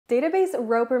Database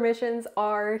row permissions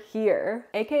are here,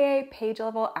 aka page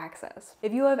level access.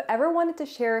 If you have ever wanted to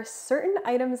share certain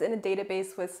items in a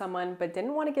database with someone but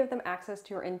didn't want to give them access to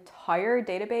your entire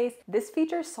database, this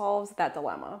feature solves that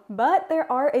dilemma. But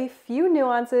there are a few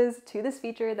nuances to this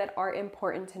feature that are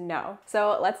important to know.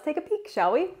 So let's take a peek,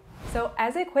 shall we? So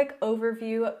as a quick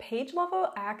overview, page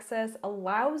level access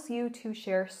allows you to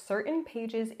share certain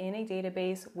pages in a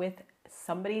database with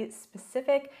somebody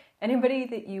specific, anybody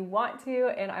that you want to,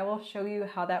 and I will show you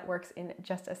how that works in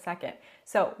just a second.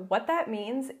 So what that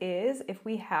means is if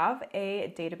we have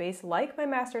a database like my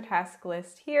master task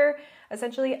list here,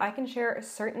 essentially I can share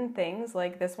certain things,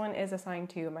 like this one is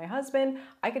assigned to my husband.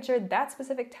 I could share that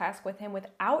specific task with him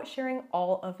without sharing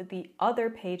all of the other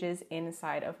pages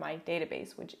inside of my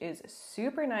database, which is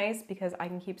super nice because I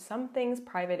can keep some things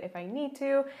private if I need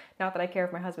to. Not that I care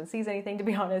if my husband sees anything, to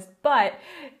be honest, but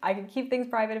I can keep things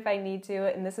private if I need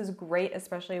to, and this is great,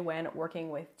 especially when working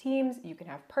with teams. You can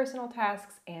have personal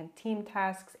tasks and team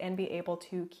tasks and be able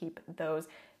to keep those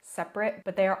separate,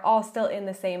 but they are all still in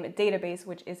the same database,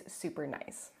 which is super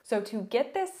nice. So to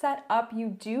get this set up, you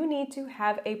do need to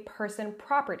have a person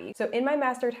property. So in my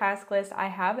master task list, I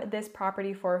have this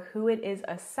property for who it is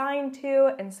assigned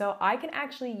to, and so I can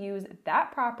actually use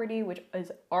that property, which is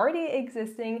already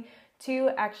existing,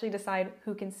 to actually decide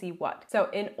who can see what. So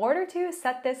in order to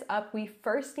set this up, we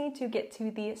first need to get to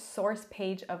the source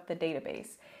page of the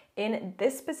database. In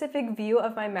this specific view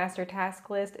of my master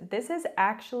task list, this is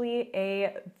actually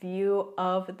a view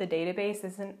of the database.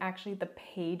 This isn't actually the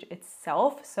page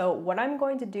itself. So what I'm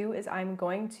going to do is I'm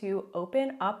going to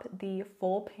open up the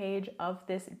full page of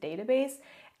this database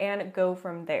and go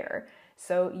from there.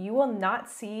 So you will not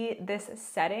see this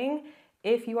setting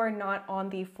if you are not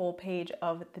on the full page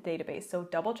of the database. So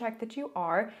double check that you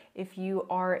are. If you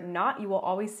are not, you will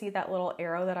always see that little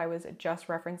arrow that I was just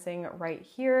referencing right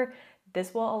here.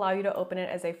 This will allow you to open it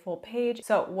as a full page.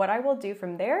 So what I will do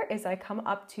from there is I come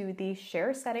up to the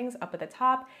share settings up at the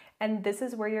top, and this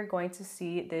is where you're going to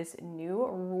see this new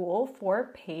rule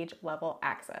for page level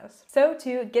access. So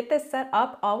to get this set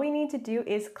up, all we need to do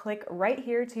is click right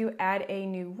here to add a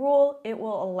new rule. It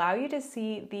will allow you to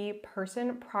see the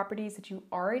person properties that you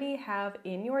already have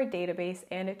in your database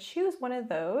and choose one of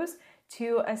those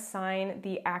to assign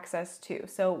the access to.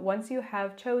 So once you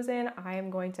have chosen, I am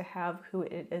going to have who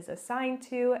it is assigned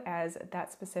to as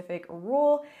that specific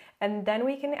rule, and then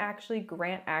we can actually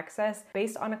grant access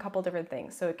based on a couple different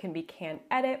things. So it can be can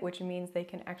edit, which means they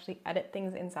can actually edit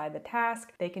things inside the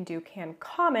task. They can do can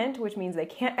comment, which means they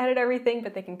can't edit everything,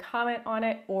 but they can comment on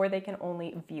it, or they can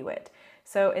only view it.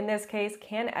 So in this case,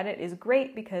 can edit is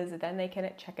great because then they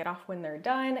can check it off when they're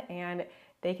done, and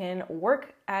they can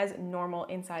work as normal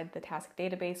inside the task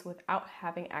database without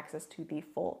having access to the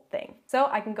full thing. So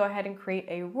I can go ahead and create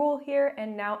a rule here,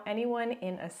 and now anyone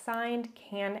in assigned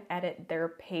can edit their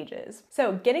pages.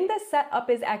 So getting this set up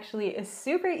is actually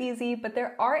super easy, but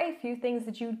there are a few things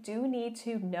that you do need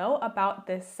to know about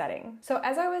this setting. So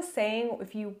as I was saying,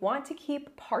 if you want to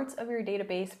keep parts of your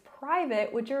database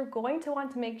private, what you're going to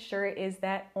want to make sure is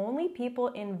that only people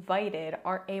invited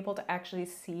are able to actually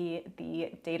see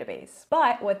the database.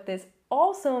 But what this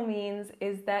also means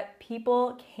is that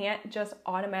people can't just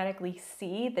automatically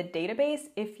see the database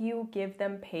if you give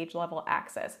them page level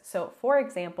access. So for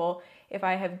example, if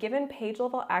I have given page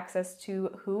level access to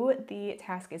who the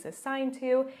task is assigned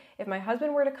to, if my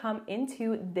husband were to come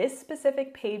into this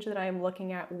specific page that I am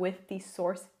looking at with the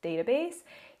source database,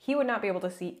 he would not be able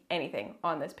to see anything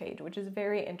on this page, which is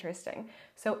very interesting.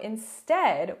 So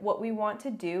instead, what we want to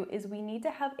do is we need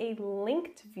to have a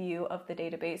linked view of the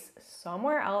database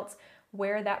somewhere else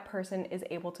where that person is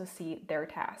able to see their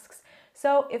tasks.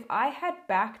 So if I head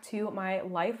back to my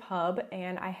Life Hub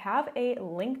and I have a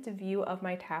linked view of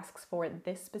my tasks for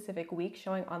this specific week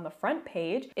showing on the front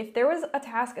page, if there was a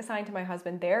task assigned to my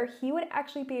husband there, he would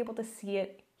actually be able to see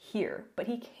it here, but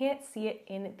he can't see it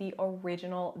in the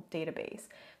original database.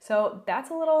 So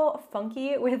that's a little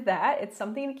funky with that. It's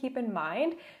something to keep in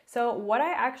mind. So what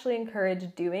I actually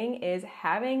encourage doing is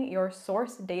having your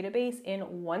source database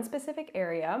in one specific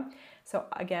area. So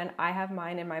again, I have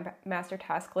mine in my master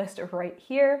task list right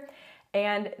here,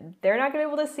 and they're not gonna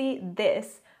be able to see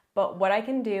this, but what I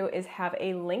can do is have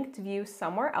a linked view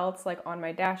somewhere else, like on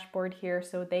my dashboard here,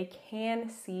 so they can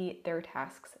see their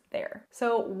tasks there.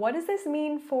 So what does this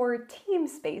mean for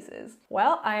Teamspaces?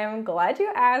 Well, I am glad you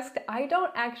asked. I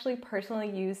don't actually personally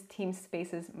use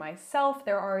Teamspaces myself.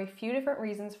 There are a few different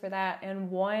reasons for that, and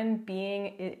one being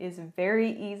it is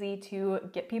very easy to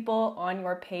get people on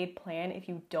your paid plan if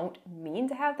you don't mean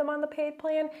to have them on the paid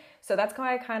plan. So that's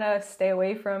why I kind of stay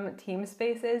away from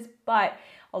Teamspaces. but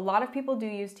a lot of people do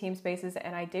use Teamspaces,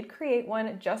 and I did create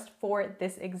one just for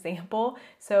this example.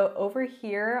 So over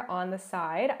here on the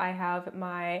side, I have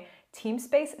my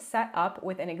Teamspace set up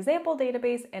with an example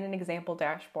database and an example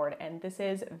dashboard. And this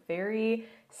is very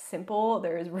simple.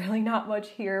 There is really not much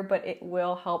here, but it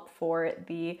will help for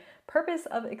the purpose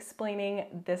of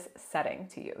explaining this setting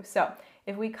to you. So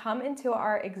if we come into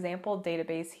our example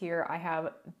database here, I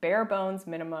have bare bones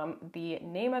minimum, the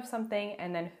name of something,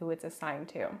 and then who it's assigned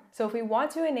to. So if we want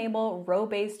to enable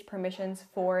row-based permissions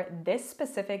for this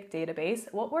specific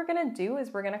database, what we're gonna do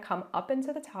is we're gonna come up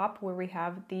into the top where we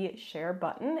have the share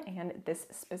button and this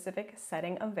specific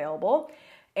setting available.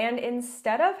 And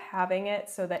instead of having it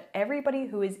so that everybody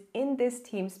who is in this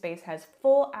Teamspace has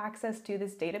full access to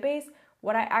this database,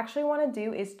 what I actually want to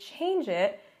do is change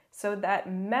it so that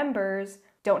members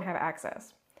don't have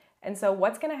access. And so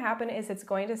what's going to happen is it's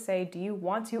going to say, do you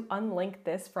want to unlink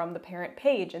this from the parent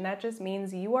page? And that just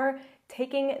means you are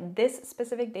taking this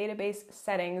specific database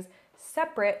settings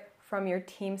separate from your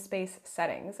Teamspace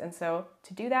settings. And so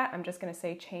to do that, I'm just going to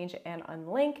say change and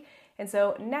unlink. And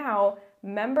so now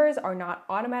members are not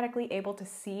automatically able to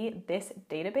see this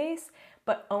database,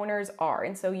 but owners are.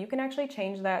 And so you can actually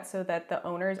change that so that the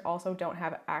owners also don't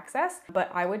have access,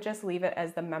 but I would just leave it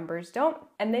as the members don't.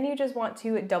 And then you just want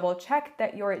to double check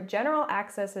that your general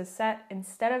access is set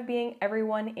instead of being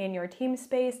everyone in your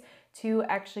Teamspace to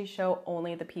actually show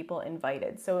only the people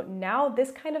invited. So now this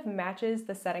kind of matches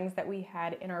the settings that we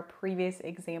had in our previous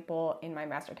example in my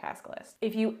master task list.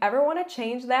 If you ever want to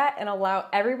change that and allow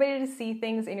everybody to see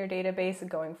things in your database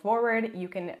going forward, you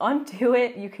can undo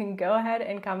it. You can go ahead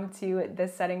and come to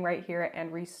this setting right here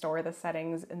and restore the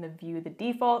settings in the view the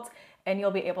defaults, and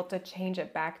you'll be able to change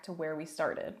it back to where we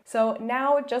started. So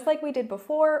now, just like we did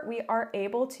before, we are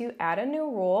able to add a new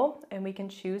rule, and we can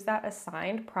choose that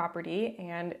assigned property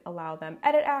and allow them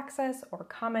edit access or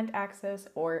comment access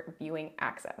or viewing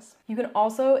access. You can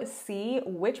also see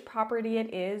which property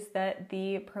it is that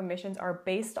the permissions are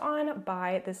based on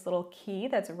by this little key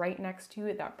that's right next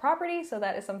to that property. So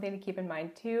that is something to keep in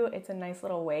mind too. It's a nice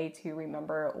little way to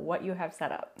remember what you have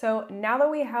set up. So now that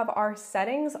we have our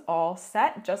settings all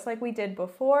set, just like we did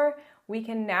before, we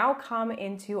can now come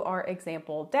into our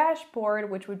example dashboard,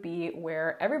 which would be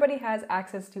where everybody has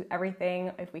access to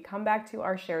everything. If we come back to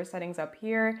our share settings up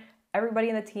here, everybody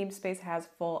in the Teamspace has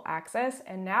full access.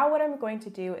 And now what I'm going to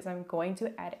do is I'm going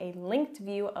to add a linked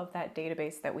view of that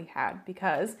database that we had,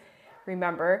 because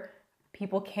remember,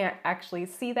 people can't actually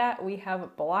see that. We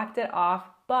have blocked it off,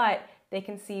 but they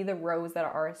can see the rows that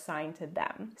are assigned to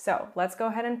them. So let's go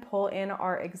ahead and pull in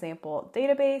our example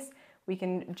database. We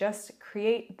can just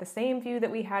create the same view that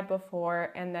we had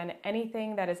before, and then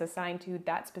anything that is assigned to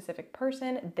that specific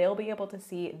person, they'll be able to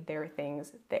see their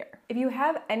things there. If you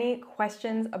have any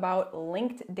questions about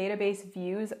linked database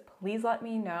views, please let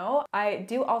me know. I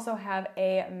do also have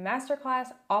a masterclass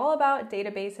all about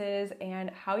databases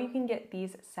and how you can get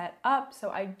these set up,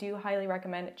 so I do highly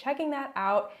recommend checking that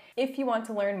out if you want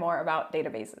to learn more about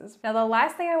databases. Now, the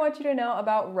last thing I want you to know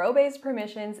about row-based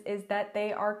permissions is that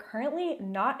they are currently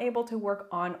not able to work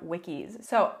on wikis.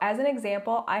 So as an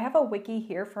example, I have a wiki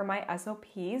here for my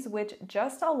SOPs, which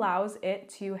just allows it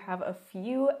to have a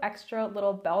few extra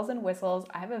little bells and whistles.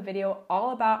 I have a video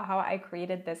all about how I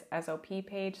created this SOP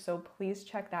page, so please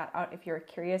check that out if you're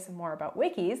curious more about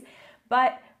wikis.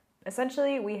 But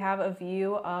essentially, we have a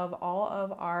view of all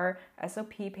of our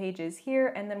SOP pages here,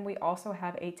 and then we also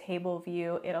have a table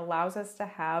view. It allows us to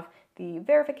have the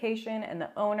verification and the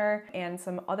owner and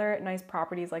some other nice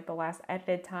properties like the last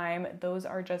edited time. Those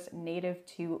are just native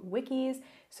to wikis,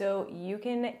 so you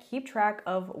can keep track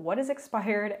of what is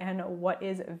expired and what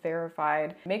is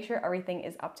verified. Make sure everything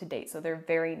is up to date, so they're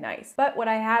very nice. But what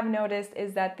I have noticed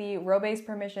is that the row-based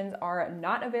permissions are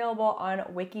not available on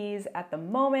wikis at the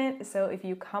moment. So if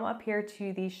you come up here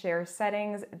to the share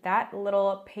settings, that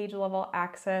little page level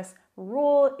access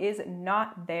rule is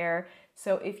not there.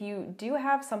 So if you do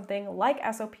have something like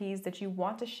SOPs that you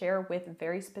want to share with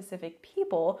very specific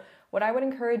people, what I would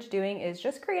encourage doing is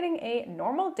just creating a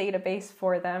normal database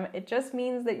for them. It just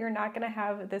means that you're not going to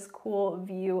have this cool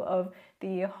view of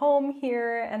the home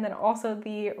here and then also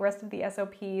the rest of the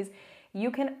SOPs. You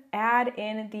can add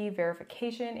in the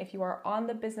verification if you are on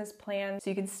the business plan, so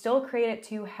you can still create it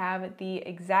to have the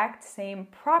exact same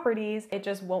properties. It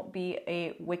just won't be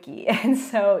a wiki. And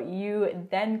so you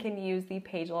then can use the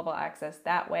page level access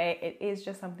that way. It is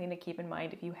just something to keep in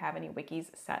mind if you have any wikis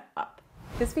set up.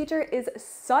 This feature is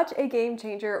such a game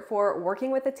changer for working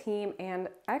with a team and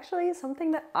actually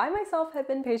something that I myself have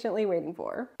been patiently waiting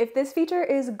for. If this feature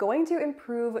is going to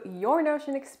improve your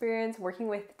Notion experience working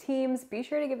with teams, be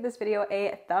sure to give this video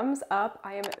a thumbs up.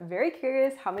 I am very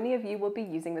curious how many of you will be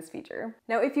using this feature.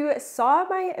 Now, if you saw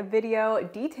my video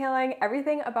detailing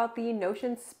everything about the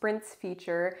Notion Sprints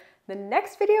feature, the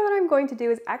next video that I'm going to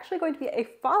do is actually going to be a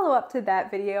follow-up to that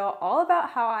video, all about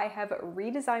how I have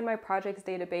redesigned my projects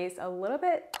database a little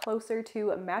bit closer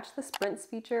to match the sprints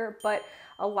feature, but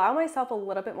allow myself a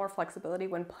little bit more flexibility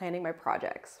when planning my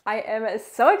projects. I am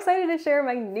so excited to share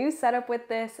my new setup with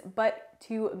this, but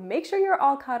to make sure you're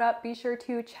all caught up, be sure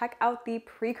to check out the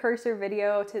precursor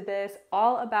video to this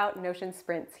all about Notion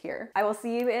Sprints here. I will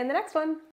see you in the next one.